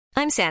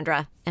I'm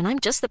Sandra, and I'm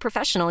just the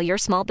professional your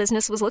small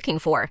business was looking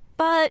for.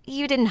 But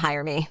you didn't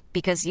hire me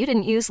because you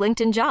didn't use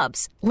LinkedIn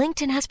Jobs.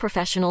 LinkedIn has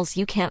professionals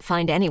you can't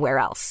find anywhere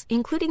else,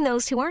 including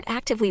those who aren't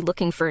actively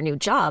looking for a new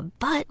job,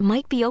 but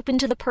might be open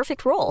to the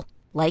perfect role,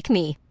 like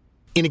me.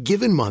 In a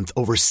given month,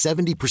 over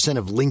 70%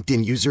 of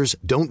LinkedIn users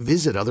don't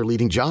visit other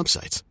leading job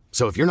sites.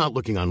 So if you're not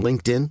looking on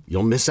LinkedIn,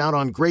 you'll miss out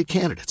on great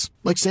candidates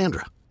like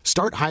Sandra.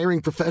 Start hiring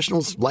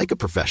professionals like a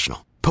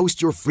professional.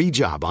 Post your free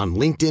job on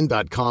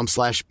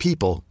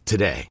linkedin.com/people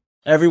today.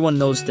 Everyone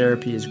knows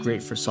therapy is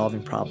great for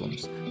solving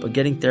problems, but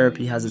getting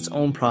therapy has its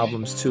own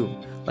problems too,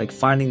 like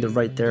finding the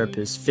right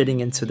therapist,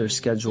 fitting into their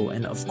schedule,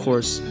 and of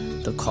course,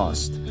 the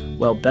cost.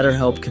 Well,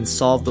 BetterHelp can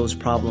solve those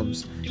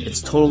problems. It's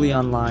totally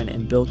online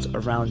and built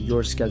around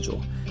your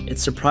schedule.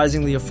 It's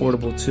surprisingly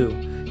affordable too.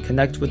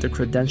 Connect with a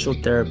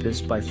credentialed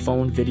therapist by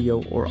phone,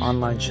 video, or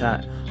online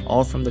chat,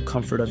 all from the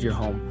comfort of your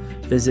home.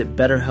 Visit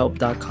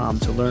BetterHelp.com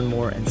to learn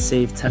more and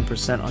save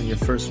 10% on your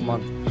first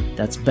month.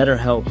 That's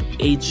BetterHelp,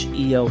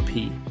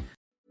 H-E-L-P.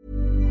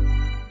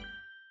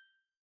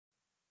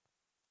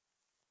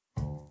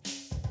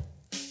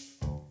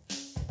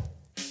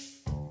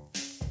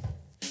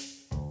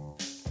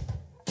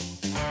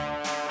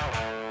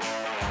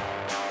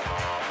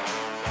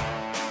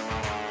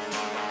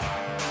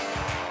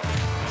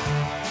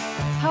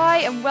 Hi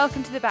and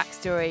welcome to The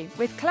Backstory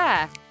with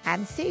Claire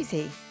and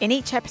Susie. In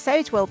each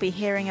episode, we'll be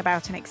hearing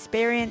about an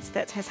experience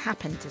that has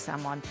happened to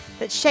someone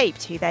that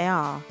shaped who they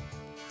are.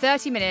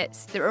 30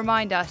 minutes that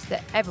remind us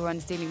that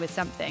everyone's dealing with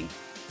something.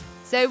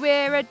 So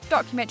we're a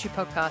documentary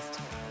podcast,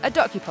 a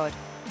docupod.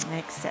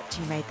 Except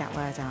you made that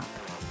word up.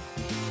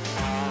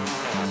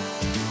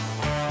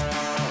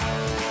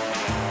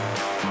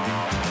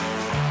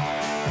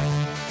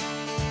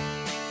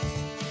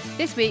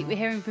 This week we're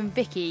hearing from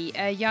Vicki,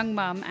 a young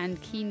mum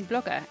and keen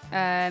blogger,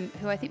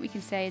 who I think we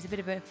can say is a bit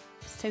of a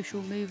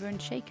social mover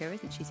and shaker,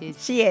 isn't she, Susie?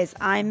 She is.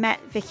 I met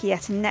Vicki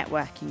at a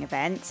networking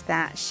event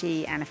that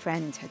she and a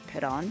friend had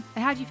put on.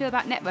 And how do you feel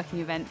about networking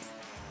events?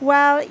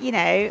 Well, you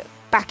know,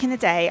 back in the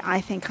day, I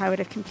think I would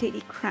have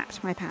completely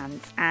crapped my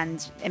pants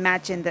and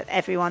imagined that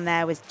everyone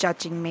there was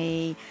judging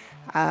me.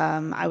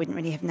 I wouldn't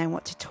really have known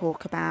what to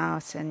talk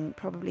about and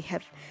probably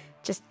have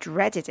just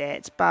dreaded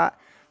it. But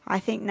I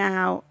think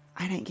now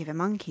I don't give a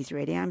monkey's,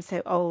 really. I'm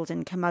so old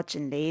and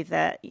curmudgeonly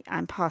that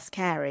I'm past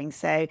caring.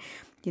 So,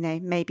 you know,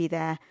 maybe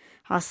there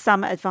are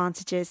some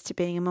advantages to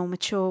being a more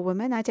mature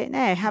woman. I don't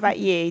know. How about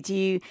you?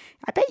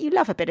 I bet you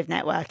love a bit of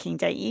networking,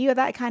 don't you? You're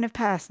that kind of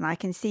person. I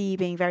can see you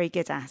being very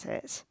good at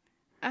it.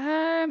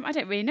 I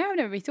don't really know. I've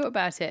never really thought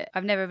about it.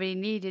 I've never really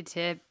needed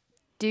to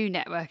do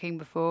networking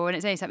before, and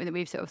it's only something that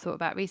we've sort of thought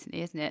about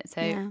recently, isn't it? So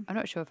yeah. I'm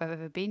not sure if I've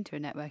ever been to a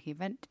networking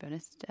event, to be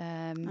honest.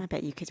 I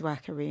bet you could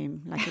work a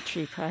room like a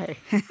true pro.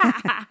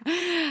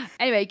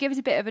 Anyway, give us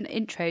a bit of an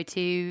intro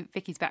to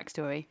Vicki's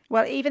backstory.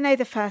 Well, even though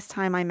the first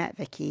time I met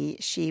Vicki,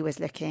 she was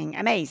looking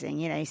amazing,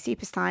 you know,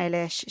 super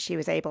stylish. She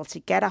was able to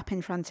get up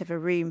in front of a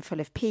room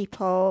full of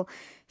people,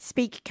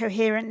 speak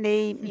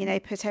coherently, you know,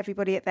 put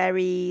everybody at their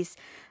ease.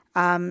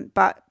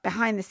 But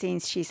behind the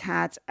scenes, she's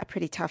had a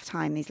pretty tough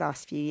time these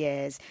last few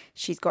years.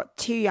 She's got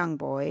 2 young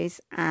boys,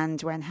 and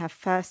when her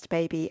first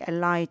baby,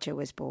 Elijah,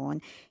 was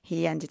born,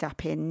 he ended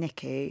up in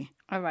NICU.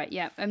 All right,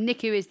 yeah.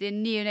 NICU is the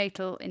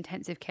neonatal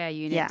intensive care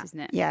unit, isn't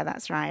it? Yeah,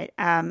 that's right.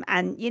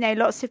 And, you know,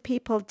 lots of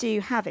people do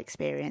have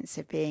experience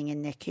of being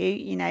in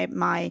NICU. You know,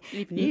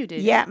 even you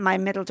did. Yeah, my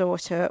middle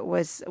daughter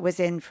was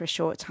in for a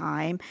short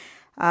time.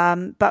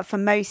 But for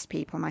most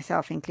people,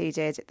 myself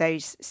included,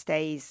 those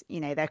stays, you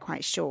know, they're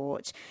quite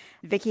short.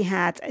 Vicki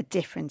had a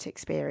different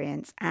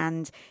experience,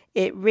 and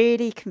it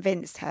really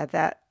convinced her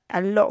that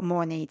a lot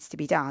more needs to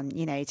be done,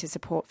 you know, to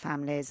support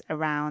families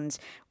around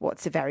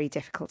what's a very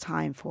difficult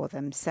time for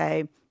them.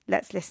 So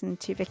let's listen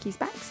to Vicki's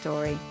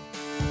backstory.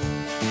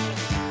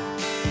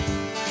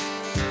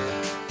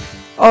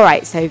 All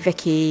right, so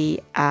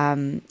Vicki,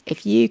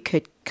 if you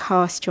could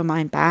cast your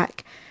mind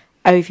back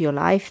over your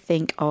life,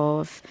 think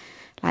of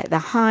like the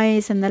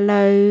highs and the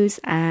lows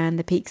and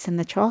the peaks and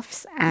the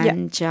troughs,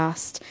 and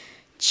just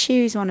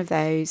choose one of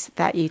those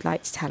that you'd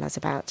like to tell us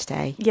about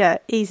today. Yeah,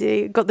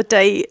 easy. Got the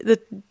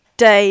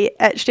day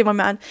etched in my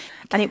mind,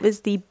 and it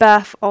was the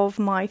birth of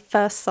my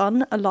first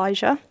son,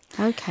 Elijah.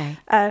 Okay.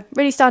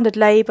 Really standard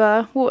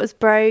labour. Waters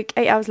broke.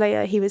 8 hours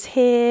later, he was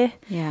here.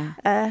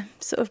 Yeah.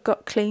 Sort of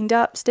got cleaned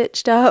up,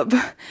 stitched up,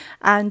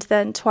 and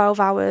then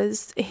 12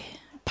 hours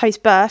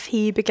post-birth,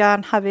 he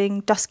began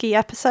having dusky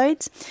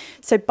episodes.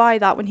 So by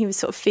that, when he was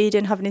sort of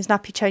feeding, having his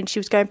nappy changed, he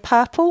was going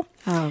purple.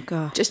 Oh,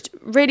 God. Just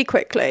really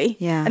quickly.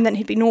 Yeah. And then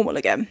he'd be normal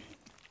again.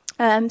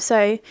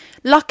 So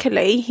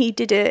luckily, he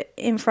did it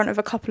in front of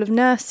a couple of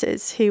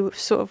nurses who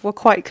sort of were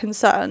quite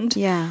concerned.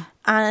 Yeah.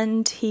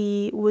 And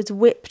he was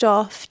whipped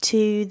off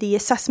to the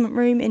assessment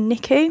room in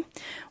NICU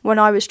when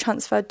I was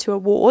transferred to a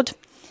ward.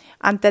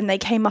 And then they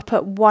came up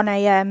at 1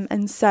 a.m.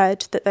 and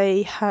said that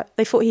they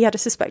thought he had a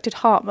suspected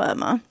heart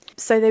murmur.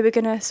 So they were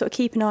going to sort of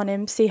keep an eye on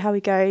him, see how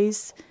he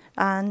goes.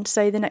 And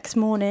so the next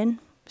morning,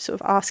 sort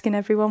of asking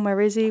everyone,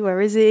 where is he?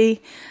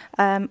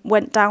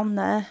 Went down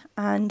there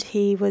and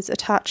he was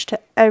attached to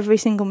every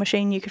single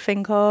machine you could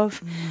think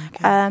of.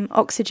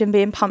 Oxygen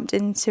being pumped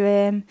into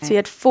him. So he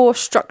had 4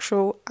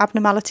 structural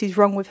abnormalities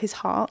wrong with his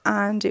heart,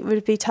 and it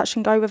would be touch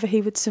and go whether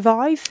he would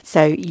survive.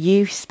 So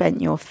you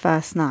spent your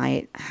first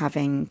night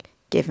having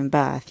given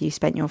birth. You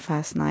spent your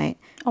first night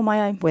on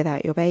my own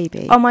without your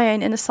baby. On my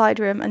own in a side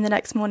room, and the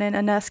next morning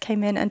a nurse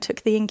came in and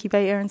took the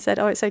incubator and said,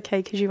 oh, it's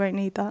okay because you won't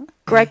need that.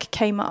 Greg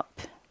came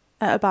up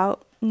at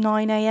about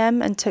 9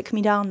 a.m. and took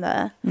me down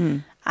there,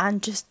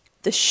 and just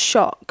the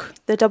shock,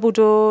 the double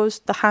doors,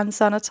 the hand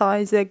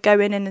sanitizer,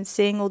 going in and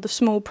seeing all the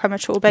small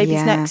premature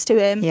babies next to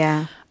him.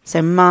 Yeah.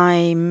 So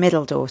my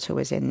middle daughter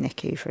was in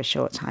NICU for a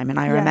short time, and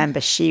I remember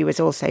she was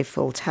also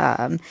full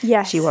term.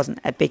 Yes. She wasn't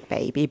a big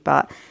baby,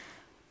 but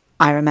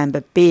I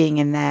remember being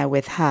in there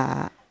with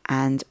her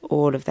and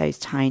all of those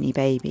tiny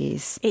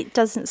babies. It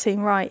doesn't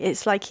seem right.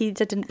 It's like he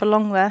didn't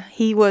belong there.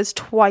 He was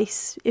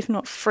twice, if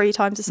not 3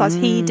 times the size.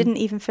 He didn't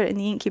even fit in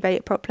the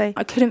incubator properly.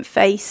 I couldn't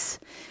face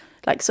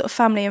like sort of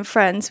family and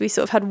friends. We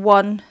sort of had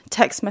one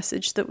text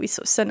message that we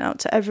sort of sent out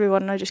to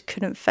everyone, and I just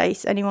couldn't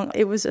face anyone.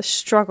 It was a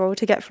struggle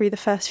to get through the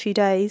first few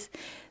days.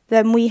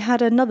 Then we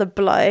had another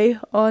blow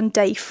on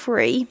day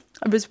 3.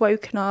 I was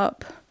woken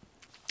up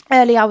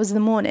early hours of the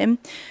morning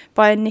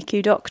by a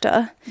NICU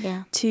doctor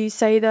to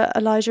say that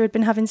Elijah had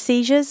been having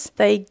seizures.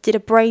 They did a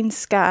brain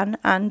scan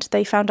and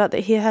they found out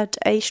that he had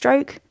a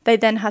stroke. They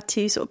then had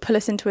to sort of pull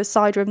us into a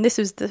side room. This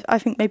was, I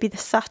think, maybe the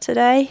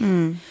Saturday.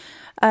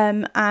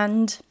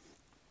 And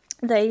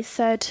they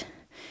said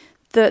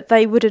that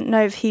they wouldn't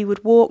know if he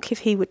would walk, if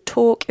he would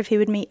talk, if he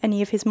would meet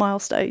any of his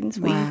milestones.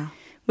 We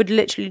would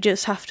literally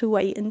just have to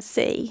wait and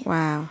see.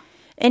 Wow.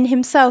 In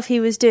himself, he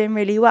was doing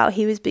really well.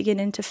 He was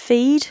beginning to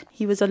feed.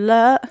 He was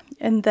alert.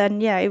 And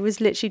then, it was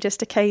literally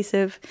just a case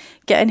of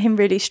getting him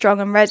really strong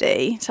and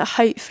ready to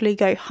hopefully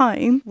go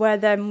home, where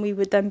then we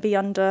would then be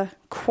under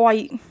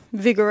quite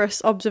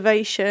vigorous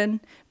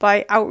observation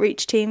by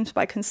outreach teams,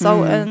 by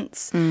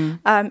consultants,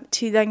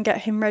 to then get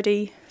him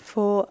ready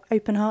for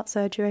open heart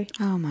surgery.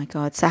 Oh, my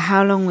God. So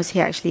how long was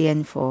he actually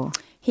in for?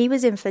 He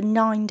was in for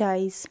 9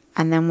 days.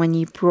 And then when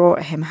you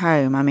brought him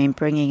home, I mean,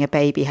 bringing a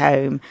baby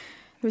home...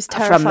 It was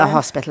terrifying. From the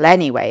hospital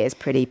anyway is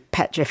pretty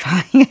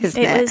petrifying,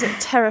 isn't it? It was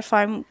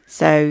terrifying.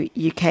 So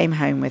you came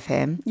home with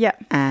him. Yeah.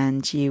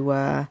 And you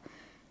were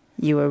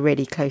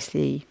really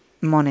closely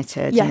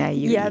monitored.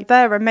 Yeah,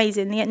 they're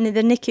amazing.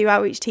 The NICU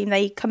outreach team,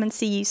 they come and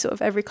see you sort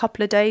of every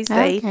couple of days.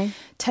 They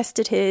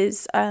tested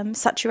his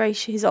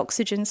saturation, his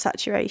oxygen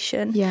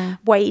saturation,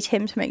 weighed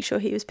him to make sure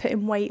he was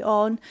putting weight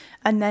on.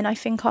 And then I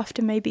think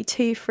after maybe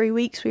 2-3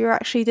 weeks, we were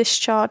actually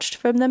discharged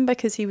from them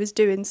because he was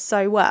doing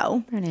so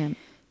well. Brilliant.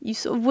 You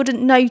sort of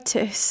wouldn't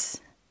notice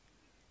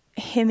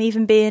him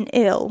even being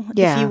ill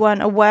if you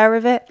weren't aware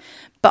of it.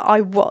 But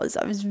I was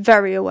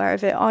very aware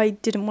of it. I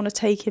didn't want to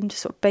take him to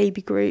sort of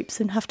baby groups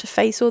and have to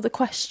face all the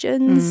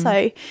questions.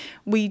 So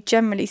we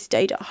generally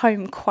stayed at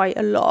home quite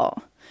a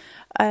lot.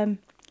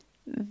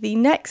 The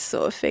next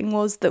sort of thing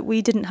was that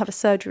we didn't have a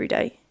surgery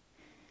date.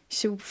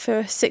 So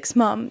for 6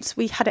 months,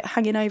 we had it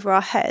hanging over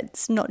our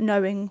heads, not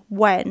knowing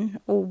when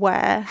or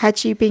where.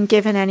 Had you been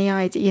given any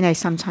idea?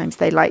 Sometimes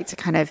they like to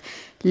kind of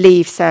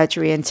leave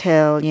surgery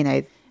until,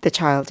 the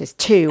child is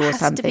 2 or something. It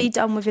has to be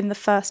done within the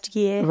first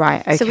year. Right,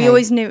 okay. So we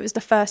always knew it was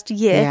the first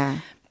year. Yeah.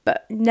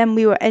 But then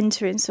we were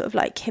entering sort of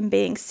like him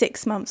being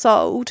 6 months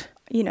old.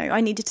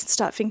 I needed to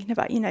start thinking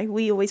about,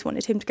 we always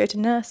wanted him to go to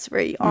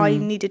nursery. I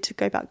needed to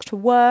go back to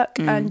work.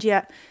 And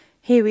yet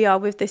here we are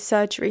with this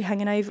surgery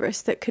hanging over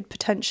us that could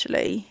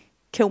potentially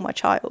kill my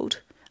child.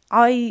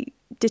 I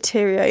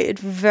deteriorated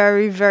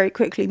very, very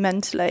quickly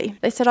mentally.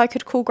 They said I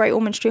could call Great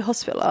Ormond Street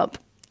Hospital up,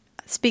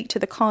 speak to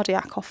the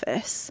cardiac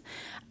office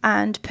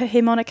and put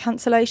him on a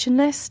cancellation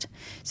list.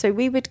 So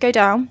we would go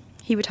down,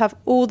 he would have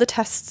all the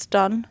tests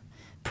done,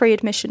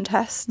 pre-admission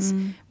tests.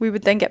 We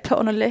would then get put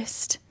on a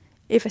list.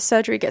 If a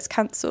surgery gets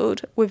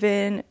cancelled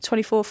within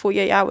 24,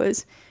 48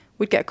 hours,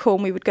 we'd get a call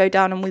and we would go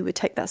down and we would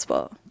take that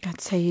spot. I'd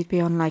say you'd be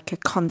on like a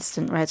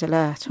constant red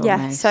alert almost.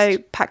 Yeah, so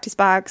packed his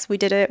bags, we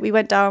did it. We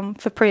went down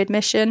for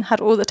pre-admission, had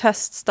all the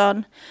tests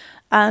done.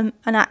 And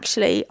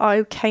actually,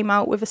 I came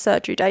out with a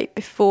surgery date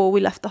before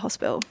we left the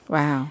hospital.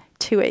 Wow.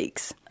 2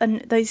 weeks.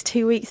 And those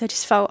 2 weeks, I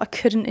just felt I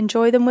couldn't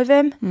enjoy them with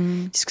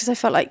him. Just because I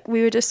felt like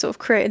we were just sort of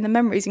creating the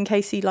memories in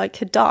case he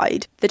had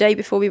died. The day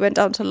before we went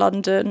down to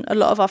London, a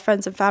lot of our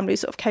friends and family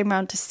sort of came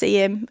around to see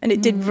him. And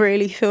it did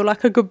really feel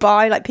like a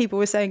goodbye, like people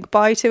were saying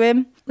goodbye to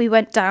him. We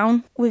went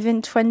down.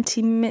 Within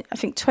 20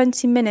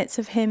 minutes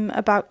of him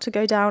about to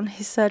go down,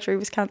 his surgery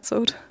was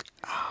cancelled.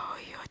 Oh,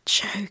 you're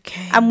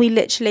joking. And we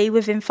literally,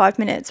 within 5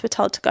 minutes, were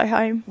told to go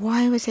home.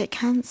 Why was it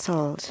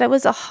cancelled? There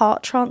was a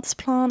heart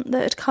transplant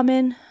that had come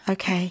in.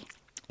 Okay.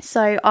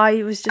 So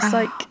I was just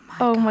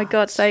oh my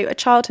God. So a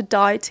child had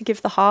died to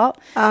give the heart.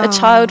 A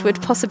child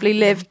would possibly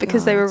live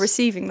because they were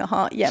receiving the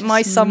heart. Yet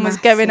my son was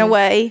going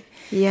away.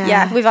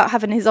 Yeah, without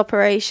having his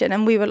operation.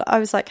 And I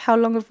was like, how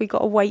long have we got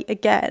to wait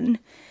again?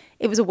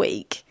 It was a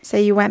week. So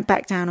you went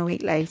back down a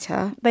week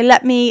later. They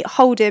let me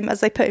hold him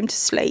as they put him to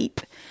sleep.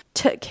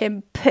 took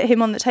him, put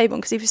him on the table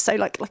because he was so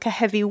like a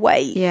heavy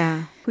weight.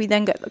 Yeah. We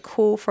then got the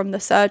call from the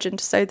surgeon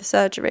to say the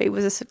surgery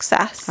was a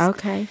success.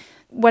 Okay.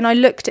 When I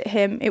looked at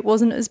him, it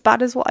wasn't as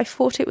bad as what I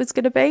thought it was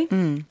going to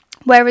be.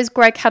 Whereas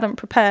Greg hadn't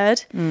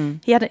prepared.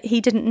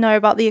 He didn't know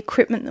about the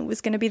equipment that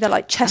was going to be there,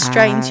 like chest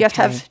drains. You have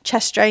to have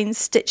chest drains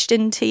stitched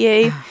into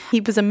you.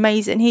 He was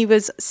amazing. He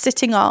was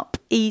sitting up,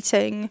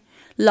 eating,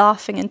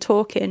 laughing and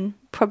talking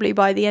probably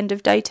by the end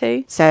of day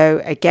 2.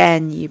 So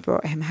again, you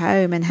brought him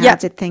home, and how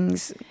did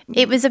things...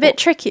 It was a bit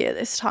trickier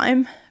this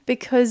time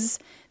because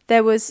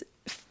there was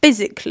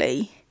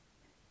physically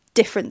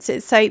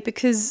differences. So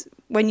because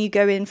when you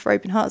go in for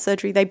open heart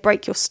surgery, they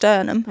break your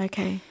sternum.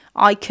 Okay.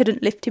 I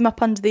couldn't lift him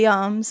up under the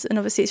arms, and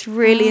obviously it's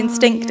really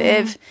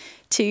instinctive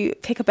to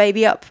pick a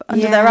baby up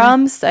under their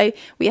arms. So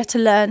we had to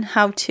learn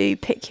how to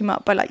pick him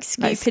up by like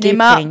scooping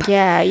him up.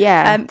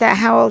 Yeah.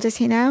 How old is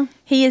he now?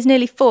 He is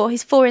nearly 4.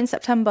 He's 4 in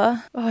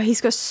September. Oh,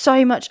 he's got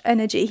so much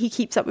energy. He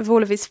keeps up with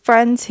all of his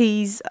friends.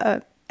 He's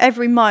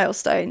every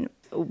milestone.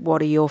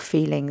 What are your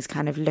feelings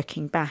kind of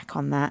looking back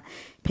on that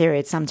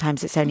period?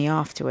 Sometimes it's only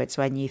afterwards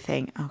when you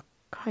think, oh,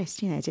 Christ,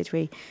 did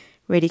we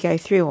really go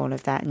through all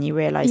of that? And you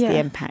realise the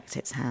impact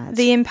it's had.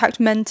 The impact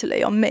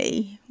mentally on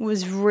me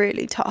was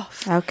really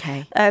tough.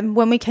 Okay.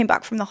 When we came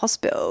back from the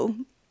hospital,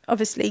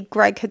 obviously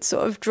Greg had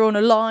sort of drawn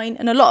a line,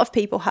 and a lot of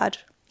people had.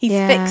 He's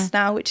fixed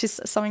now, which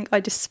is something I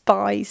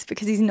despise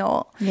because he's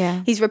not.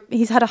 Yeah.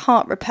 He's had a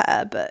heart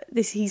repair, but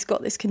he's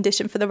got this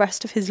condition for the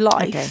rest of his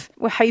life. Okay.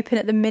 We're hoping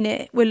at the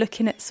minute, we're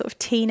looking at sort of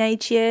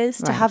teenage years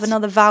to have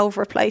another valve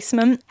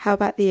replacement. How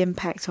about the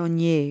impact on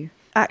you?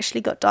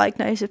 Actually got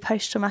diagnosed with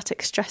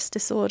post-traumatic stress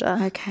disorder.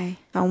 Okay.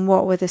 And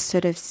what were the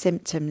sort of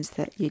symptoms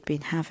that you'd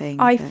been having?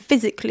 I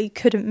physically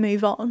couldn't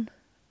move on.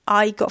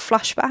 I got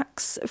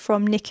flashbacks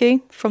from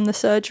NICU, from the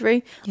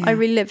surgery. Yeah. I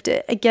relived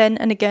it again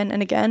and again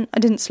and again. I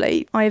didn't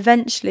sleep. I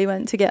eventually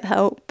went to get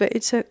help, but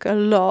it took a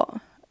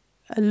lot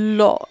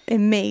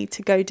in me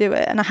to go do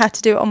it. And I had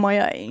to do it on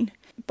my own.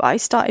 But I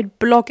started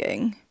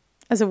blogging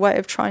as a way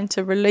of trying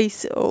to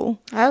release it all.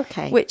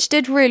 Okay. Which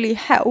did really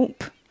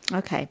help.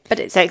 Okay.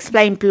 But so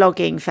explain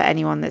blogging for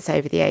anyone that's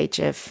over the age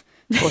of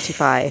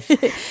 45.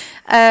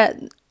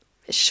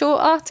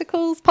 Short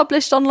articles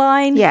published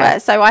online. Yeah.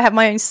 So I have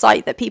my own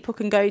site that people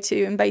can go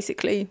to and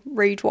basically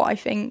read what I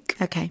think.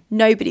 Okay.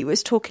 Nobody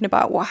was talking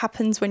about what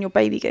happens when your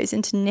baby goes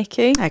into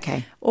NICU.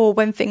 Okay. Or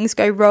when things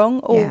go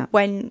wrong, or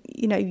when,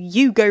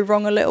 you go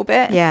wrong a little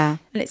bit. Yeah.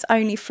 And it's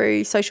only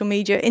through social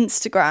media,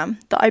 Instagram,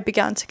 that I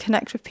began to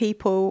connect with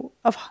people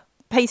of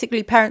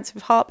basically parents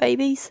with heart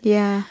babies.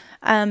 Yeah.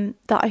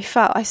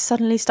 That I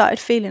suddenly started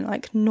feeling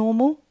like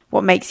normal.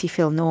 What makes you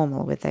feel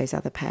normal with those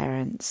other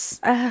parents?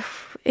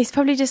 It's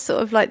probably just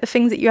sort of like the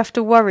things that you have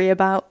to worry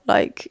about,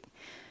 like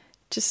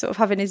just sort of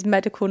having his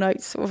medical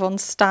notes sort of on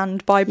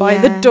standby by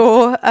the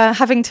door,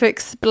 having to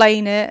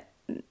explain it,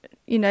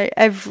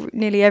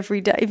 nearly every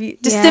day.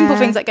 Simple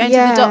things like going to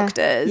the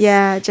doctors.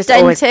 Yeah, just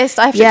dentist. Always,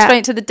 I have to explain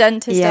it to the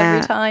dentist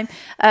every time.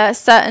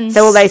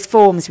 So all those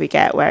forms we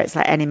get where it's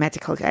like any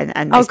medical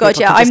and most people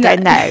can just go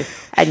no,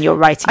 and you're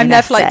writing. I'm an there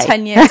essay. for like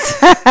 10 years.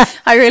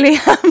 I really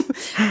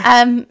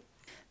am.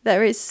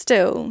 There is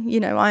still,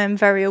 I am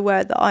very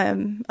aware that I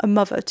am a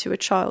mother to a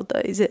child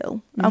that is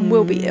ill and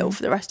will be ill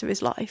for the rest of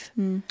his life.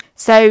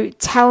 So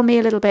tell me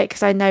a little bit,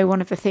 because I know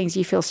one of the things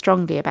you feel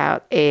strongly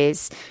about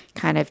is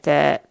kind of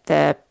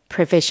the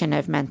provision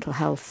of mental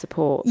health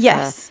support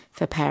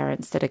for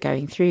parents that are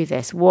going through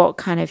this. What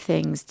kind of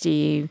things do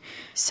you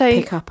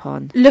pick up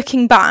on?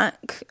 Looking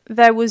back,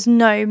 there was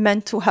no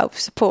mental health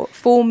support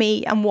for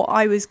me and what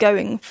I was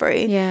going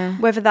through. Yeah.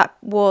 Whether that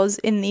was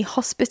in the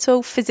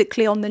hospital,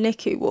 physically on the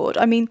NICU ward.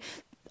 I mean,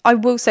 I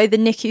will say the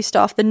NICU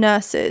staff, the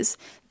nurses,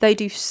 they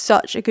do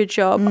such a good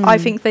job. I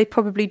think they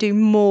probably do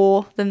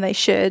more than they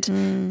should.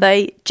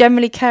 They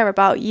generally care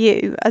about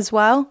you as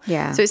well.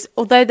 Yeah. So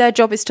although their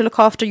job is to look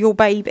after your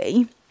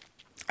baby,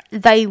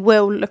 they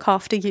will look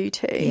after you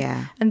too.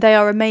 Yeah. And they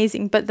are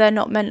amazing, but they're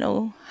not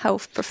mental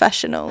health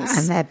professionals.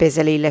 And they're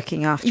busily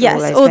looking after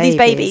all these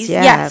babies.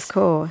 Yeah, yes, of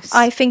course.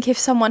 I think if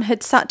someone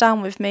had sat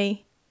down with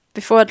me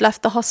before I'd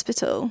left the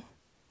hospital,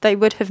 they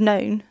would have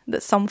known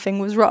that something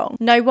was wrong.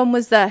 No one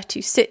was there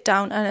to sit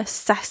down and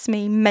assess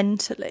me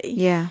mentally.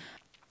 Yeah.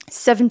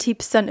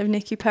 70% of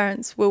NICU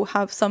parents will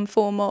have some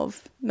form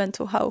of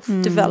mental health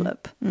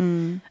develop,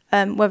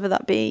 whether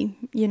that be,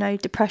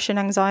 depression,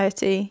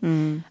 anxiety,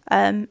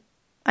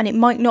 and it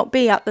might not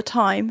be at the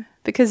time,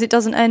 because it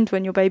doesn't end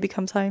when your baby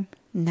comes home.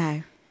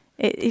 No.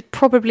 It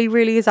probably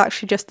really is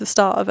actually just the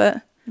start of it.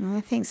 Well,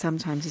 I think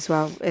sometimes as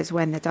well is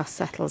when the dust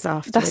settles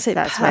afterwards.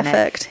 That's when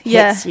perfect. it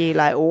hits you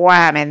like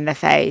wham in the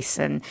face,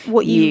 and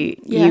you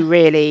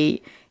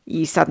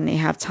suddenly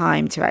have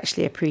time to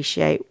actually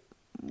appreciate,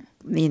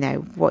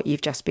 what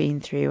you've just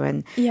been through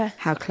and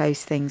how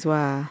close things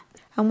were.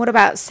 And what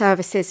about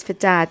services for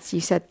dads? You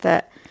said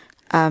that,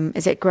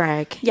 is it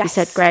Greg? Yes. You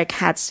said Greg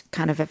had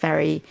kind of a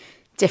very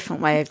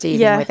different way of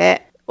dealing with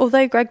it.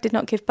 Although Greg did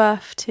not give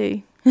birth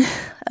to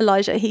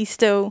Elijah, he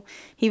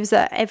was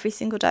there every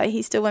single day.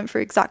 He still went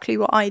through exactly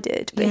what I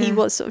did, but he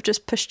was sort of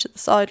just pushed to the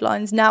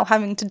sidelines, now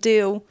having to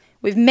deal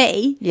with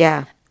me.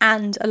 Yeah.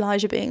 And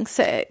Elijah being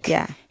sick.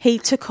 Yeah. He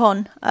took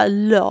on a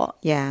lot.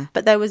 Yeah.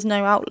 But there was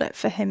no outlet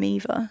for him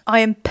either. I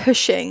am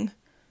pushing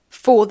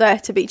for there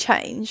to be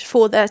change,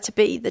 for there to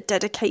be the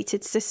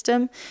dedicated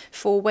system,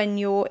 for when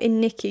you're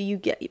in NICU, you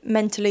get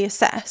mentally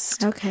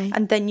assessed. Okay.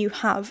 And then you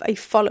have a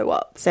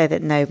follow-up. So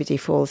that nobody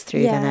falls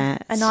through the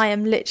net. And I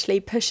am literally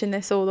pushing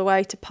this all the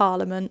way to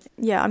Parliament.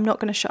 Yeah, I'm not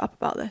going to shut up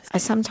about this. I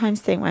sometimes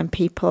think when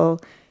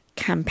people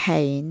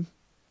campaign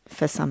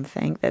for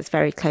something that's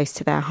very close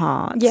to their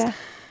hearts. Yeah.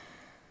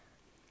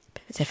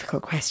 A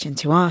difficult question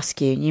to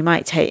ask you. You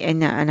might take,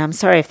 and I'm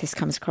sorry if this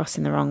comes across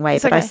in the wrong way,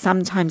 but I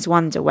sometimes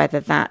wonder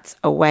whether that's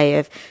a way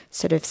of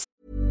sort of...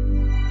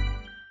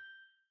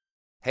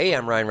 Hey,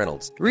 I'm Ryan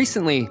Reynolds.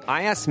 Recently,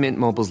 I asked Mint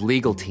Mobile's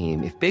legal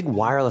team if big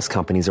wireless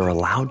companies are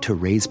allowed to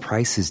raise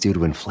prices due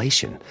to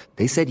inflation.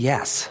 They said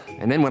yes.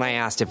 And then when I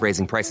asked if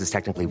raising prices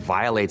technically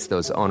violates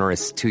those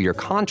onerous 2-year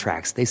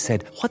contracts, they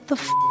said, "What the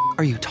f***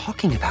 are you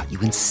talking about, you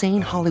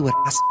insane Hollywood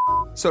ass?"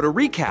 So to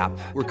recap,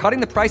 we're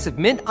cutting the price of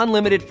Mint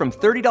Unlimited from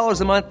 $30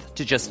 a month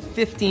to just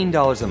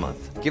 $15 a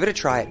month. Give it a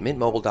try at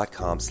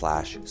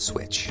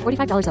mintmobile.com/switch.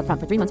 $45 up front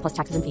for 3 months plus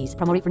taxes and fees.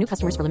 Promo rate for new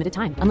customers for limited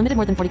time. Unlimited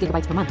more than 40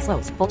 gigabytes per month.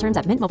 Slows full terms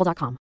at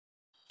mintmobile.com.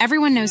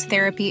 Everyone knows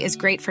therapy is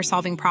great for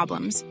solving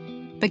problems.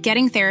 But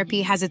getting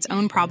therapy has its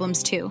own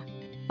problems too.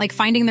 Like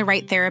finding the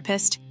right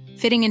therapist,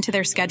 fitting into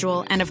their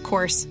schedule, and of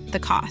course, the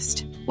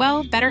cost.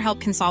 Well, BetterHelp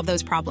can solve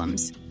those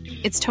problems.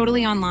 It's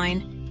totally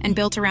online and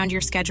built around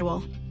your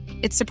schedule.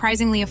 It's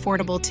surprisingly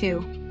affordable,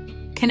 too.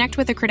 Connect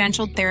with a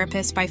credentialed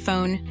therapist by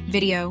phone,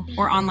 video,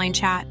 or online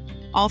chat,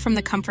 all from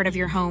the comfort of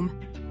your home.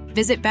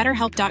 Visit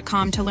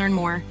BetterHelp.com to learn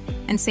more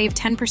and save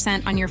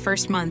 10% on your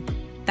first month.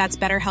 That's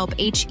BetterHelp,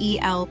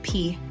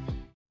 H-E-L-P.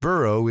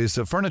 Burrow is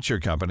a furniture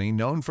company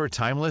known for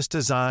timeless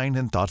design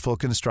and thoughtful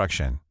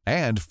construction,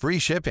 and free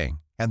shipping,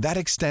 and that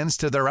extends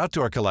to their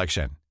outdoor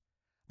collection.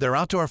 Their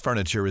outdoor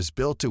furniture is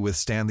built to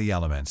withstand the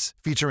elements,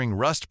 featuring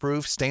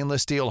rust-proof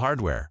stainless steel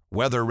hardware,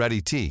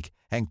 weather-ready teak,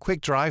 and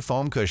quick-dry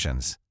foam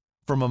cushions.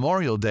 For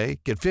Memorial Day,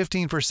 get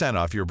 15%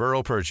 off your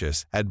Burrow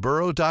purchase at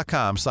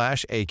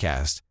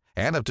burrow.com/ACAST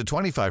and up to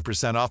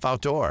 25% off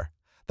outdoor.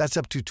 That's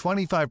up to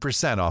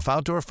 25% off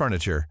outdoor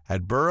furniture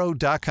at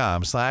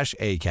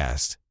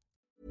burrow.com/ACAST.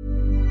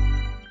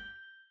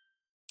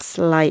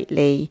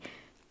 Slightly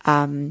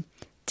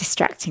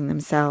distracting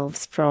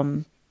themselves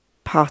from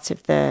part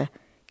of the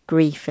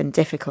grief and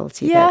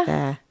difficulty that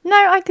they're...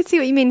 No, I could see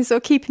what you mean, sort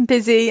of keeping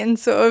busy and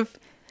sort of...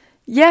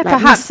 Yeah, like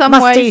perhaps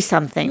must do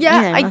something.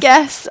 Yeah, you know,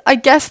 I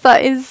guess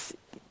that is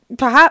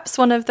perhaps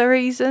one of the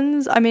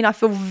reasons. I mean, I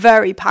feel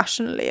very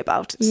passionately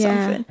about it.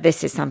 Something.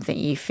 This is something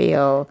you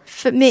feel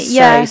for me,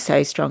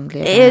 so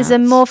strongly about. It is a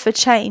more for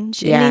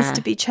change. It needs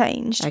to be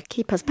changed.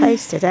 Keep us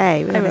posted,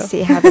 eh? We're going to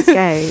see how this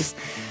goes.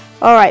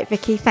 All right,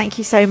 Vicky, thank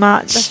you so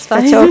much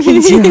for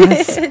talking to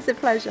us. It's a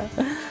pleasure.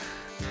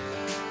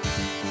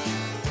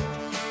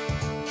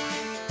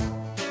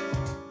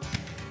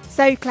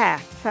 So, Claire,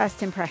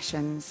 first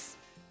impressions.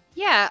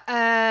 Yeah,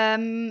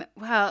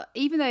 well,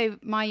 even though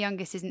my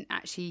youngest isn't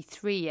actually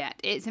 3 yet,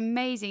 it's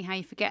amazing how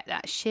you forget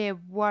that sheer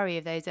worry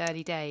of those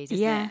early days,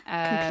 isn't it?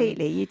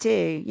 Completely, you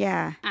do,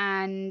 yeah.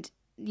 And,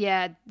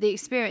 yeah, the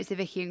experience that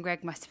Vicki and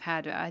Greg must have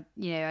had, I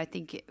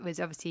think it was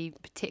obviously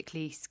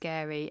particularly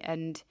scary,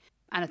 and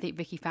I think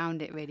Vicki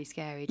found it really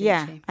scary,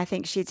 didn't she? I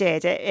think she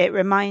did. It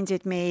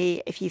reminded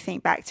me, if you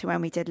think back to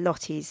when we did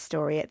Lottie's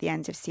story at the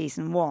end of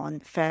season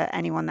 1, for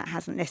anyone that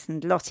hasn't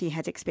listened, Lottie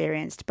had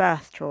experienced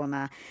birth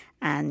trauma,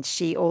 and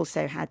she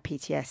also had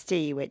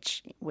PTSD,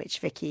 which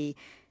Vicki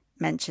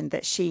mentioned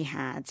that she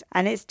had.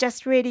 And it's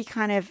just really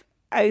kind of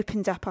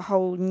opened up a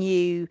whole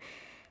new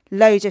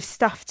load of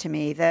stuff to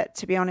me that,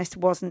 to be honest,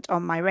 wasn't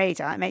on my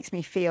radar. It makes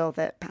me feel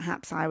that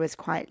perhaps I was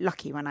quite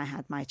lucky when I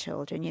had my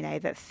children,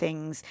 that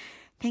things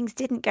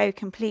didn't go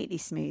completely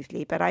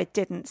smoothly, but I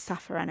didn't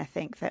suffer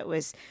anything that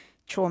was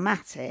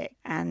traumatic.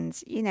 And,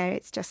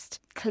 it's just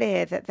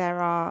clear that there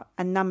are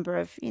a number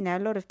of, a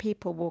lot of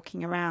people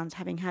walking around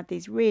having had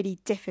these really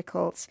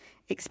difficult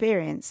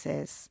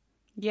experiences.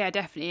 Yeah,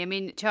 definitely. I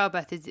mean,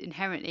 childbirth is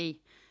inherently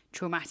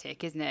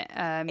traumatic, isn't it?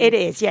 It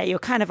is, yeah. You're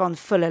kind of on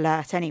full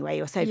alert anyway.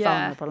 You're so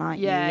vulnerable, aren't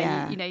you?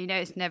 Yeah,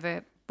 it's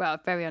never,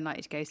 very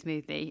unlikely to go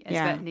smoothly. And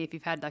certainly if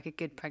you've had like a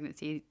good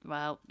pregnancy,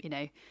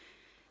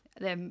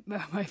 then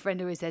my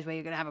friend always says, well,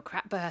 you're going to have a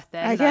crap birth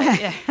then.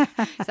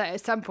 So at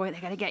some point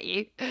they're going to get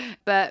you.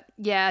 But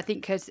yeah, I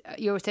think because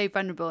you're so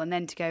vulnerable, and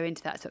then to go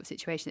into that sort of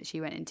situation that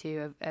she went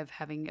into of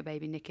having a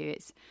baby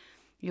NICU,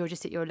 you're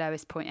just at your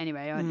lowest point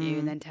anyway, aren't you?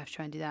 And then to have to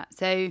try and do that.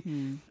 So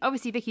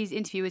obviously Vicki's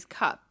interview was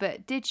cut,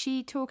 but did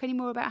she talk any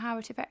more about how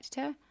it affected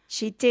her?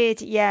 She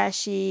did, yeah.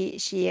 She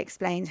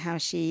explained how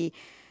she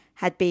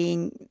had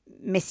been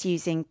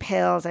misusing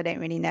pills. I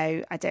don't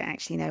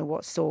actually know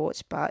what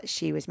sort, but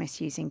she was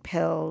misusing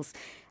pills.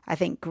 I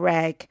think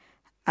Greg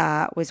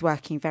was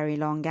working very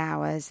long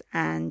hours,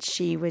 and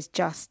she was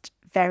just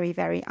very,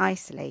 very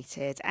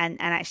isolated. And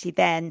actually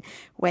then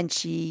when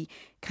she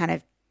kind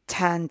of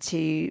turned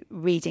to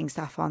reading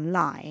stuff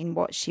online,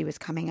 what she was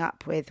coming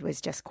up with was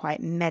just quite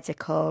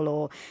medical,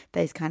 or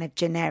those kind of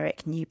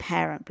generic new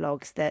parent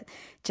blogs that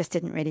just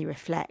didn't really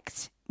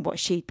reflect what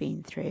she'd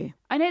been through.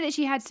 I know that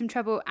she had some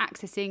trouble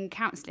accessing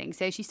counselling,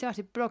 so she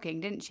started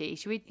blogging, didn't she?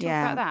 Should we talk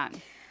about that?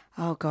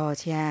 Oh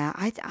God, yeah.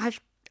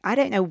 I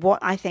don't know what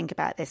I think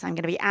about this. I'm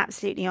going to be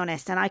absolutely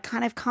honest, and I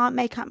kind of can't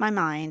make up my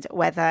mind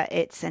whether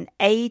it's an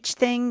age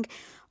thing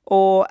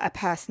or a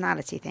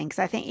personality thing, because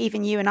I think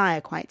even you and I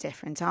are quite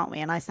different, aren't we?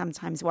 And I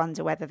sometimes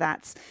wonder whether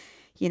that's,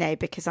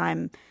 because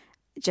I'm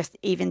just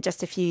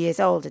a few years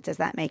older, does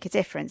that make a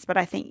difference? But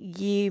I think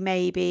you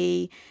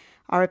maybe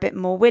are a bit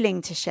more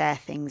willing to share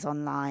things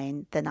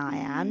online than I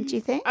am. Do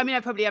you think? I mean, I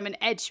probably am an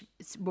edge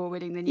more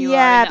willing than you are.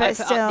 Yeah, but I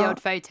put still, up the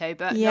odd photo,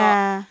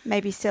 but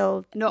maybe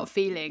still not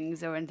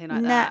feelings or anything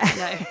like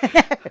that.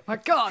 No. Oh my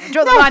God,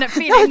 draw the line at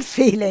feelings. Not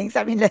feelings.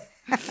 I mean, look.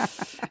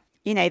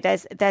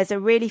 There's a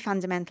really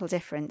fundamental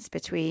difference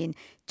between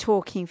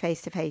talking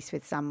face to face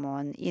with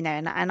someone,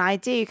 and I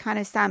do kind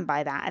of stand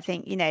by that. I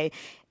think,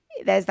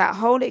 there's that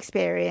whole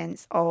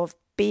experience of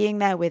being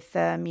there with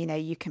them.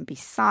 You can be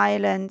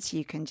silent,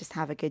 you can just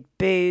have a good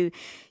boo.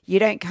 You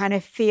don't kind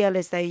of feel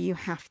as though you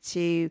have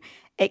to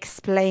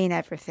explain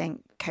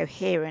everything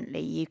coherently.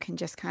 You can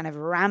just kind of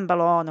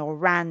ramble on or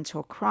rant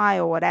or cry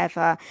or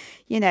whatever,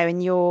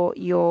 and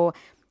you're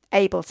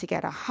able to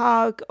get a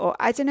hug, or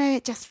I don't know,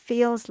 it just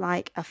feels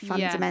like a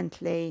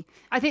fundamentally...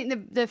 I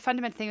think the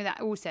fundamental thing with that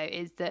also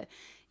is that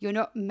you're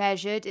not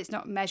measured. It's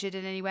not measured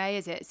in any way,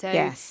 is it? So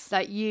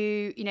like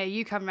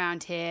you come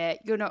around here,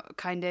 you're not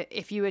kind of,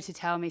 if you were to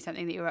tell me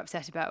something that you're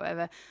upset about,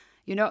 whatever,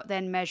 you're not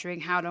then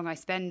measuring how long I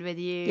spend with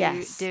you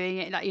doing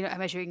it. Like, you're not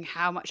measuring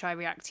how much I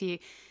react to you.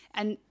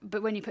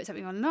 But when you put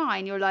something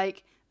online, you're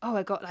like, oh,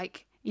 I got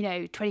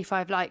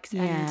 25 likes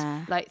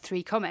and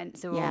 3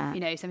 comments, or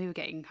some people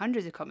getting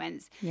hundreds of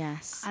comments.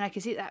 Yes. And I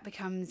can see that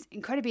becomes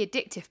incredibly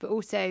addictive, but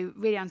also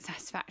really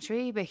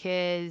unsatisfactory,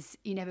 because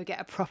you never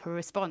get a proper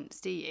response,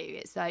 do you?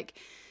 It's like,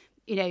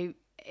 it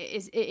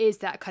is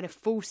that kind of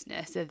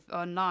falseness of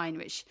online,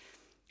 which,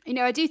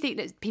 I do think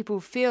that people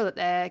feel that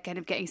they're kind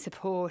of getting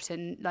support,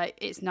 and like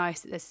it's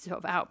nice that there's sort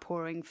of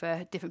outpouring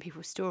for different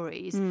people's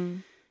stories.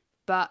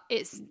 But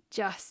it's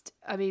just,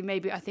 I mean,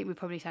 maybe I think we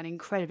probably sound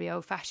incredibly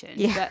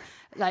old-fashioned,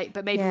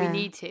 but maybe we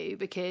need to,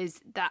 because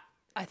that,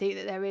 I think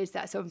that there is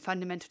that sort of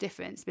fundamental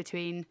difference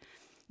between,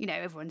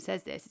 everyone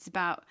says this, it's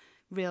about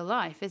real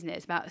life, isn't it?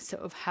 It's about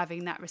sort of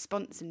having that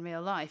response in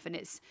real life, and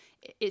it's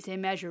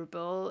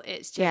immeasurable.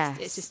 It's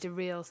just a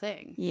real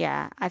thing.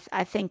 Yeah,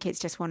 I think it's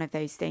just one of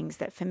those things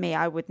that for me,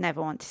 I would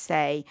never want to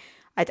say.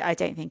 I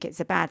don't think it's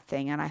a bad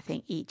thing, and I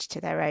think each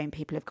to their own.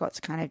 People have got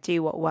to kind of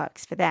do what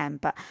works for them,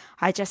 but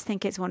I just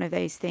think it's one of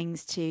those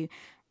things to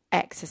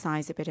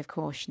exercise a bit of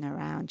caution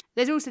around.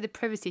 There's also the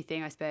privacy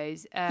thing, I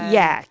suppose.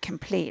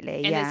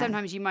 Completely. And then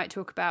sometimes you might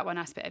talk about one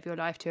aspect of your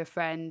life to a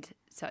friend,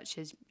 such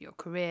as your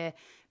career,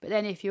 but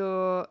then if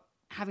you're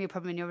having a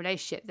problem in your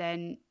relationship,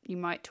 then you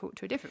might talk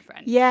to a different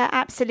friend. Yeah,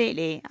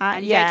 absolutely.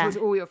 And you don't talk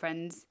to all your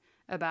friends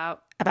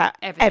about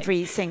everything.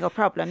 Every single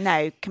problem.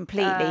 No,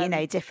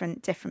 completely.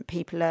 Different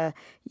people are,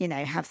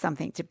 have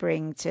something to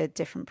bring to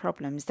different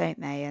problems,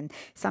 don't they? And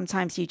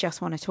sometimes you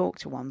just want to talk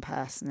to one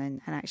person,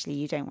 and actually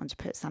you don't want to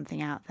put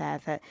something out there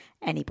that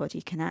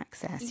anybody can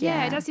access.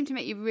 Yeah, it does seem to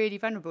make you really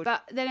vulnerable.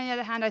 But then on the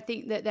other hand, I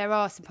think that there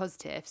are some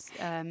positives.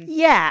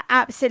 Yeah,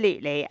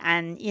 absolutely.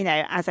 And,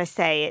 as I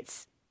say,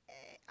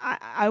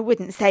 I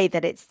wouldn't say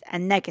that it's a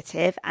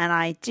negative, and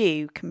I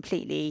do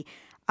completely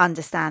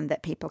understand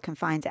that people can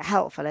find it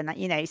helpful, and that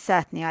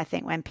certainly I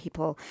think when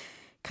people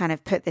kind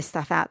of put this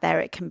stuff out there,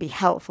 it can be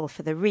helpful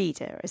for the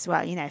reader as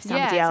well. If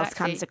somebody else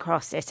comes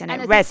across it and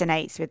it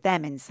resonates with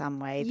them in some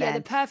way. Yeah,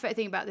 the perfect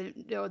thing about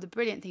the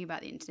brilliant thing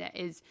about the internet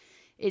is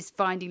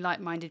finding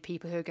like-minded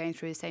people who are going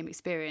through the same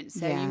experience.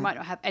 So you might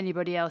not have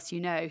anybody else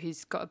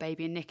who's got a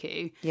baby in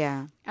NICU.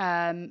 Yeah.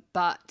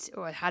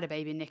 Or had a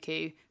baby in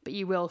NICU, but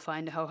you will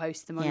find a whole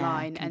host of them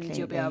online, and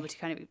you'll be able to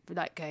kind of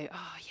like go,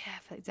 oh yeah, I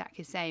feel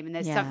exactly the same. And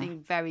there's something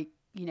very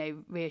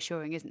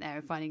reassuring, isn't there,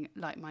 in finding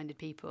like-minded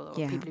people or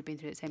people who've been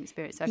through the same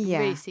experience. So I can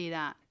really see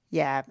that.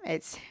 Yeah,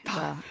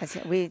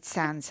 we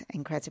sound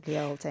incredibly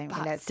old, don't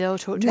we? Let's still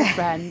talk to a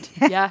friend.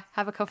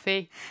 Have a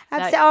coffee.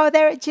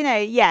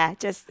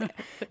 Just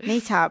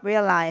meet up,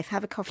 real life,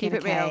 have a coffee. Keep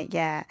it real.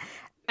 Yeah.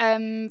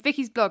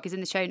 Vicky's blog is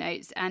in the show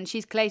notes, and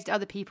she's collated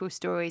other people's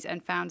stories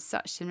and found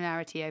such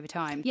similarity over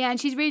time. Yeah,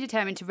 and she's really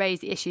determined to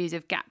raise the issues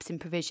of gaps in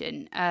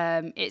provision.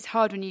 It's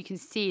hard when you can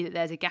see that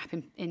there's a gap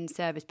in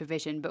service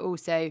provision, but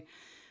also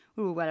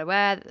we're all well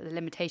aware that the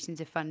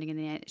limitations of funding in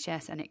the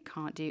NHS, and it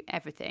can't do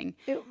everything.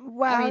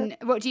 I mean,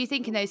 what do you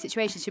think in those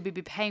situations? Should we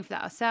be paying for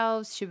that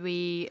ourselves? Should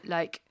we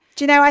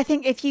Do I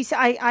think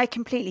I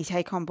completely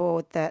take on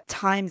board that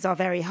times are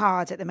very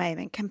hard at the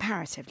moment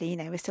comparatively.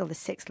 We're still the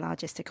 6th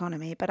largest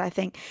economy, but I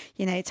think,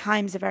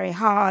 times are very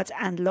hard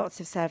and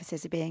lots of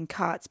services are being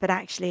cut. But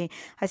actually,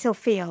 I still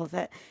feel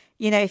that,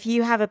 if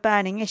you have a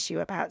burning issue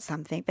about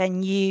something,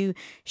 then you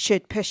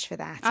should push for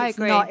that. I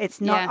agree. It's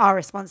not our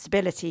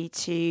responsibility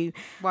to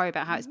worry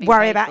about how it's being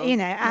paid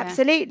for.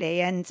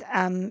 Absolutely.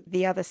 And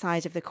the other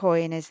side of the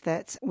coin is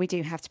that we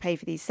do have to pay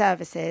for these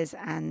services.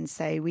 And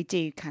so we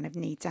do kind of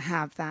need to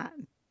have that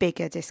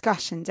bigger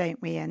discussion,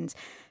 don't we? And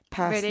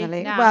personally,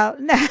 really? No. Well,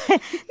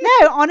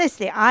 no,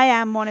 honestly,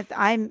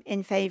 I'm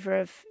in favour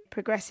of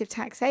progressive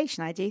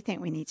taxation. I do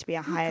think we need to be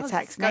a higher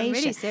tax nation.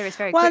 Really serious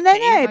very well, quickly.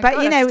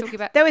 no,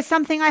 but there was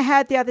something I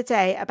heard the other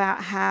day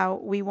about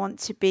how we want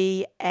to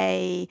be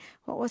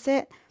what was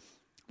it?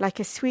 Like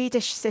a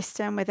Swedish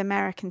system with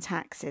American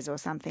taxes or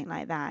something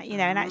like that,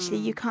 and actually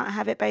you can't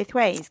have it both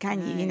ways,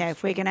 can you?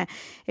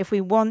 If we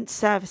want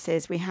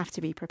services, we have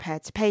to be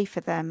prepared to pay for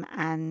them.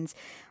 And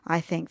I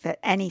think that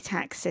any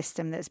tax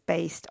system that's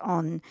based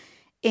on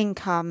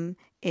income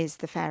is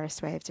the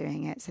fairest way of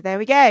doing it. So there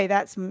we go.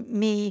 That's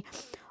me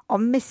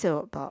on my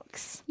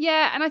soapbox.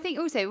 Yeah, and I think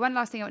also one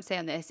last thing I want to say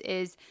on this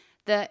is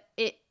that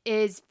it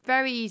is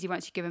very easy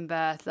once you've given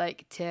birth,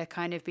 like to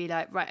kind of be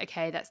like, right,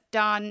 okay, that's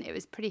done. It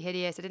was pretty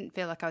hideous. I didn't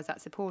feel like I was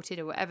that supported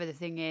or whatever the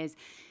thing is.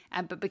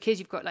 But because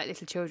you've got like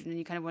little children and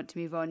you kind of want to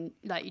move on,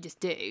 like you just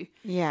do.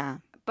 Yeah.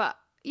 But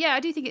yeah, I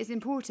do think it's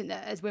important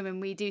that as women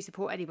we do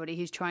support anybody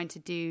who's trying to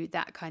do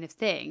that kind of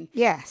thing.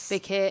 Yes,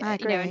 because I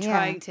agree, and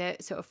trying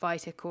to sort of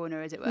fight a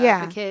corner, as it were.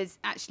 Yeah. Because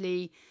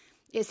actually,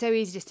 it's so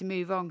easy just to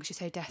move on because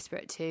you're so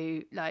desperate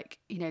to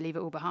leave it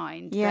all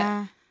behind.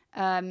 Yeah.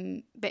 But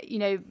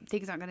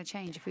things aren't going to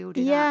change if we all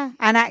do that. Yeah,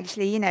 and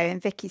actually, in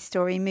Vicky's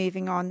story,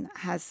 moving on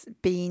has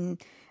been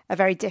a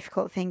very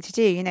difficult thing to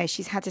do.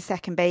 She's had a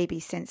second baby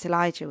since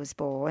Elijah was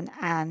born,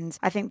 and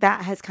I think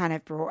that has kind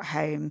of brought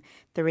home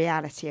the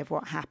reality of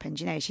what happened.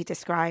 She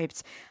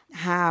described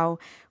how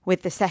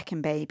with the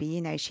second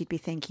baby, she'd be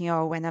thinking,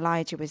 oh, when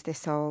Elijah was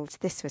this old,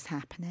 this was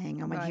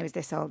happening, and when he was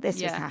this old,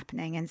 this was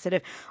happening, and sort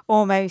of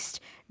almost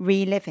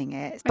reliving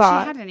it.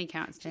 But she had any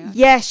counselling?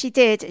 Yeah, she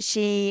did.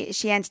 She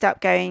ended up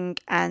going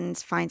and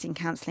finding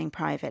counselling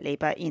privately,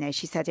 but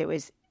she said it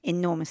was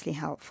enormously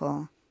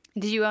helpful.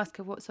 Did you ask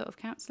her what sort of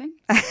counselling?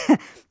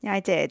 Yeah, I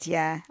did,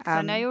 yeah.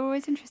 I know you're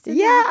always interested.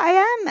 Yeah,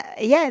 I am.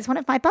 Yeah, it's one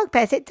of my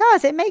bugbears. It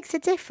does. It makes a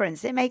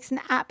difference. It makes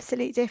an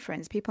absolute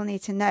difference. People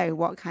need to know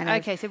what kind of...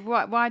 Okay, so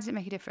why does it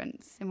make a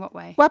difference? In what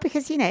way? Well,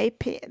 because,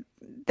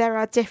 there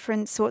are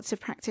different sorts of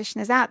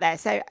practitioners out there.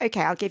 So,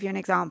 okay, I'll give you an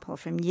example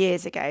from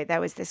years ago.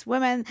 There was this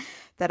woman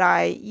that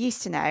I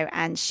used to know,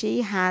 and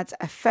she had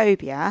a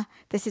phobia.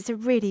 This is a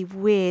really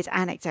weird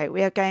anecdote.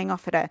 We are going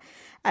off at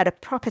a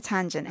proper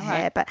tangent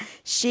here, but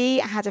she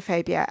had a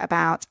phobia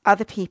about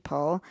other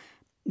people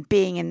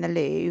being in the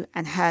loo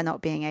and her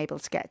not being able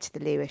to get to the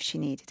loo if she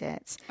needed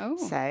it. Oh.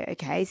 So,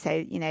 okay,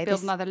 so,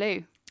 build another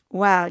loo.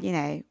 Well,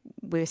 we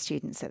were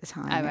students at the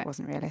time. Oh, right. It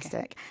wasn't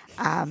realistic.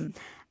 Okay.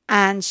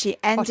 And she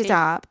ended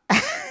up...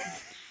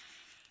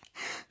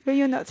 Well,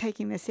 you're not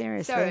taking this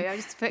seriously. Sorry, I'm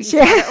just putting some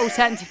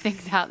alternative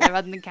things out there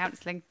other than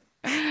counselling.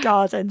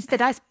 Garden. Just a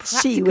nice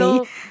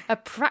practical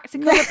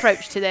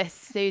approach to this,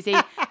 Susie.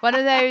 One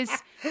of those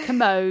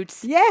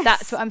commodes. Yes.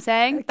 That's what I'm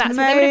saying. That's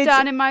what they would have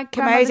done in my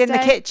commode in day.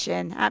 the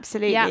kitchen.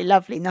 Absolutely. Yeah.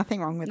 Lovely.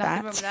 Nothing wrong with Nothing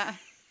wrong with that.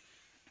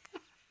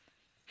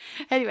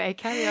 Anyway,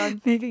 carry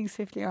on. Moving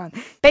swiftly on.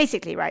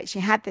 Basically, right, she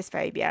had this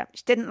phobia.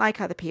 She didn't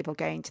like other people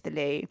going to the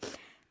loo.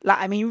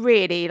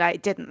 Really,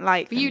 didn't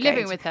like. Were you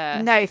living with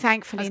her? No,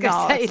 thankfully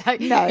not. Say,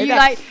 no, you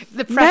like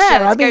the pressure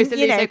that goes to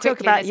the loo so quickly.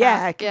 Talk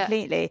about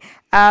completely.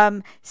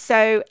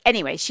 So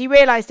anyway, she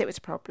realised it was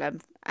a problem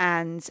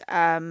and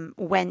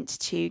went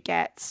to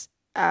get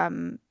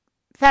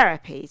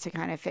therapy to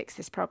kind of fix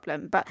this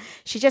problem. But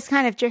she just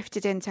kind of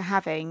drifted into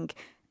having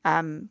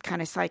kind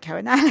of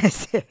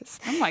psychoanalysis.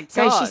 Oh my God!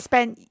 So she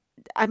spent.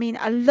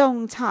 a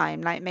long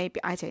time, maybe,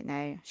 I don't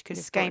know. She could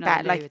have going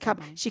back a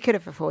couple. She could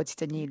have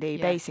afforded a new loo,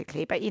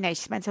 basically. But she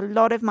spent a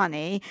lot of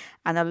money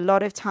and a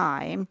lot of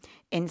time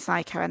in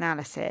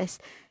psychoanalysis.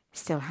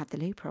 Still had the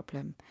loo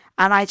problem,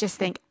 and I just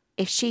think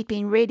if she'd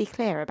been really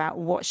clear about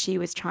what she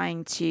was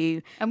trying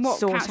to and what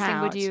sort counselling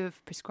out, would you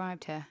have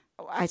prescribed her?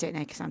 I don't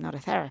know because I'm not a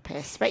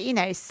therapist, but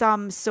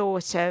some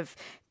sort of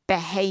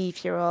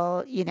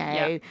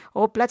behavioural,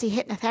 or bloody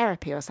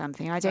hypnotherapy or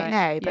something. I don't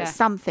know, but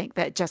something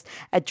that just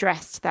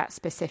addressed that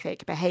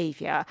specific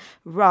behaviour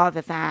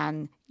rather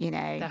than,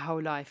 the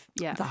whole life.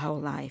 Yeah. The whole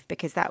life,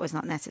 because that was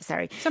not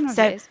necessary. Sometimes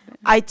so it is, but...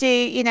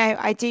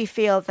 I do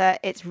feel that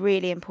it's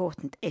really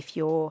important if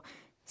you're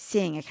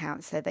seeing a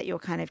counsellor that you're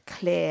kind of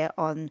clear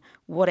on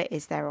what it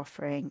is they're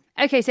offering.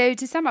 Okay, so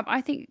to sum up,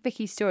 I think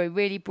Vicky's story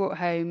really brought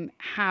home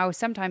how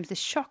sometimes the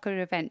shock of an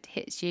event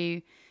hits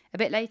you a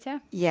bit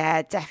later.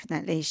 Yeah,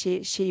 definitely.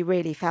 She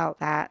really felt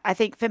that. I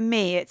think for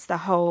me, it's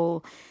that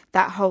whole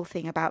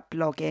thing about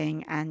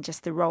blogging and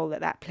just the role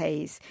that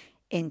plays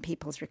in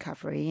people's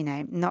recovery.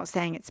 Not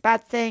saying it's a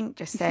bad thing,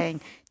 just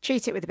saying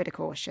treat it with a bit of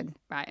caution.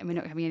 Right, and we're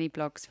not having any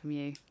blogs from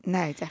you.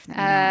 No,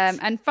 definitely not.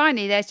 And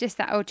finally, there's just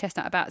that old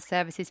chestnut about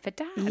services for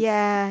dads.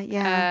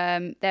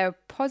 Yeah. There are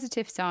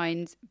positive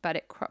signs, but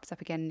it crops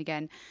up again and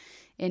again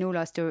in all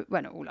our stories,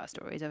 well, not all our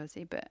stories,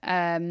 obviously, but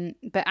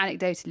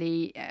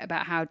anecdotally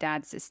about how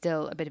dads are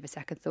still a bit of a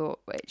second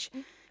thought, which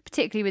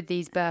particularly with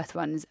these birth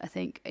ones, I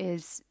think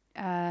is,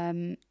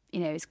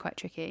 is quite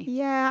tricky.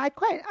 Yeah,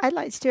 I'd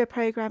like to do a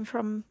programme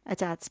from a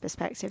dad's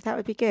perspective. That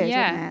would be good,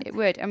 wouldn't it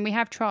would. And we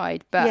have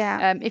tried.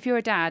 But if you're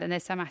a dad and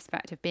there's some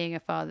aspect of being a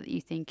father that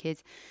you think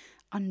is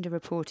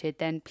underreported,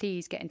 then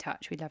please get in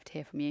touch. We'd love to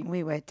hear from you.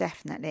 We would,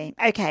 definitely.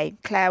 Okay,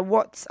 Claire,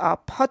 what's our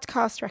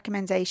podcast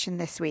recommendation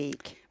this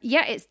week?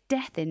 Yeah, it's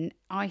Death in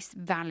Ice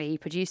Valley,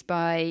 produced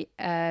by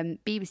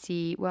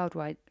BBC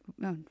Worldwide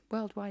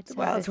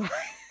Service.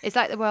 It's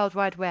like the World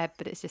Wide Web,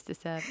 but it's just a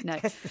service. No.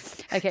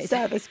 Okay.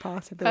 Service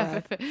part of the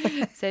web.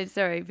 So,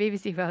 sorry,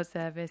 BBC World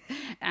Service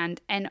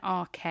and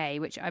NRK,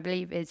 which I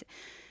believe is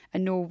a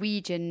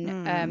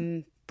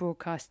Norwegian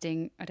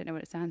broadcasting, I don't know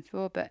what it stands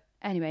for, but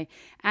anyway.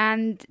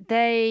 And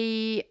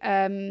they,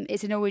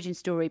 it's a Norwegian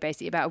story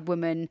basically about a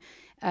woman,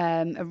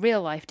 a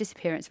real life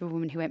disappearance of a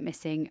woman who went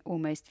missing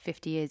almost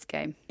 50 years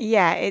ago.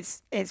 Yeah,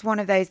 it's one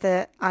of those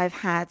that I've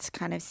had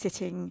kind of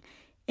sitting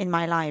in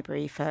my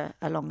library for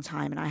a long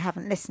time and I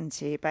haven't listened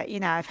to, but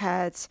I've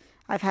heard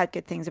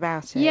good things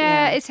about it.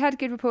 Yeah, it's had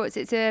good reports.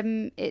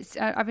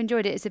 I've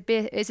enjoyed it.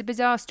 It's a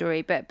bizarre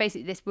story, but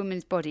basically this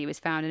woman's body was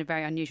found in a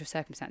very unusual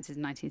circumstances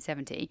in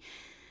 1970.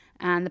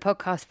 And the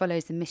podcast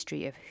follows the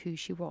mystery of who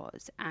she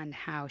was and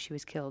how she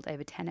was killed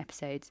over 10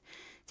 episodes.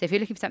 So if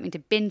you're looking for something to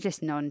binge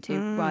listen on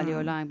to while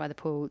you're lying by the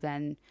pool,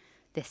 then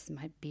this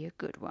might be a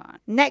good one.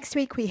 Next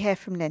week, we hear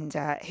from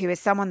Linda, who is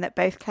someone that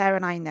both Claire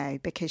and I know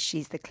because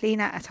she's the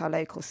cleaner at our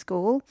local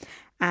school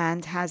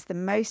and has the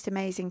most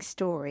amazing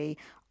story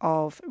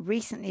of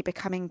recently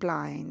becoming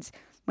blind.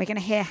 We're going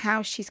to hear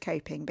how she's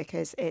coping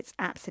because it's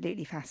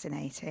absolutely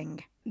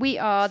fascinating. We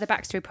are the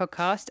Backstory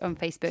Podcast on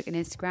Facebook and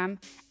Instagram,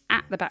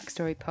 at the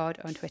Backstory Pod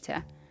on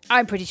Twitter.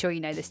 I'm pretty sure you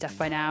know this stuff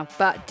by now,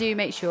 but do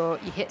make sure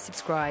you hit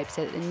subscribe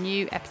so that the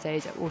new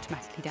episodes are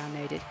automatically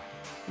downloaded.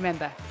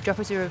 Remember, drop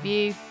us a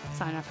review,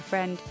 sign up a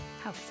friend,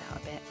 help us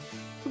out a bit.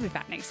 We'll be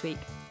back next week.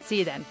 See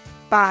you then.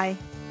 Bye.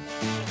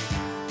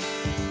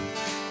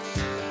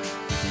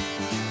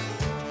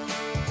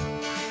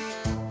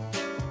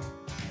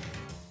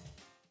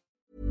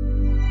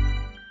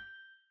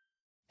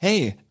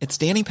 Hey, it's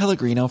Danny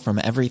Pellegrino from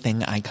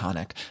Everything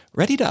Iconic.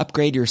 Ready to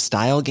upgrade your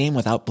style game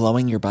without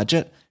blowing your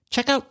budget?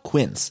 Check out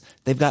Quince.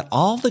 They've got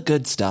all the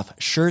good stuff,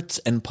 shirts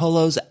and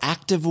polos,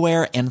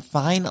 activewear, and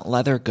fine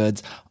leather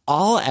goods,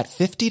 all at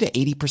 50 to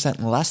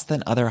 80% less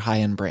than other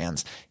high-end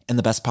brands. And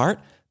the best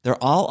part?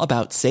 They're all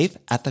about safe,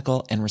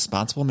 ethical, and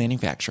responsible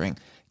manufacturing.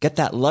 Get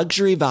that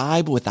luxury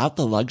vibe without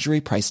the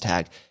luxury price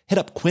tag. Hit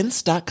up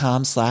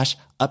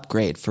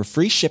quince.com/upgrade for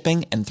free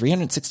shipping and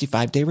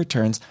 365-day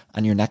returns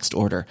on your next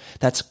order.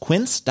 That's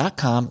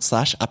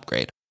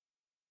quince.com/upgrade.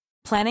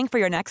 Planning for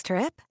your next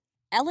trip?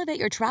 Elevate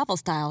your travel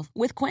style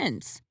with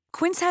Quince.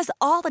 Quince has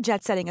all the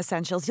jet-setting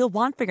essentials you'll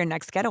want for your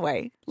next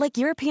getaway, like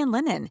European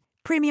linen,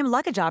 premium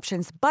luggage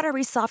options,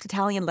 buttery soft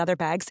Italian leather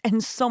bags,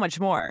 and so much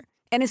more.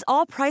 And is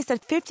all priced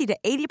at 50 to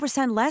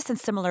 80% less than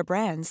similar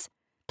brands.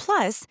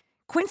 Plus,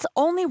 Quince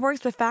only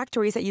works with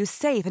factories that use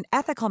safe and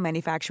ethical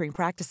manufacturing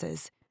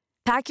practices.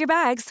 Pack your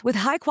bags with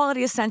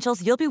high-quality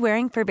essentials you'll be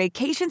wearing for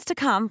vacations to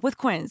come with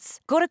Quince.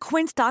 Go to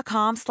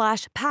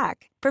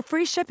quince.com/pack for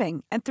free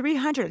shipping and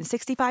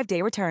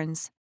 365-day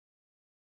returns.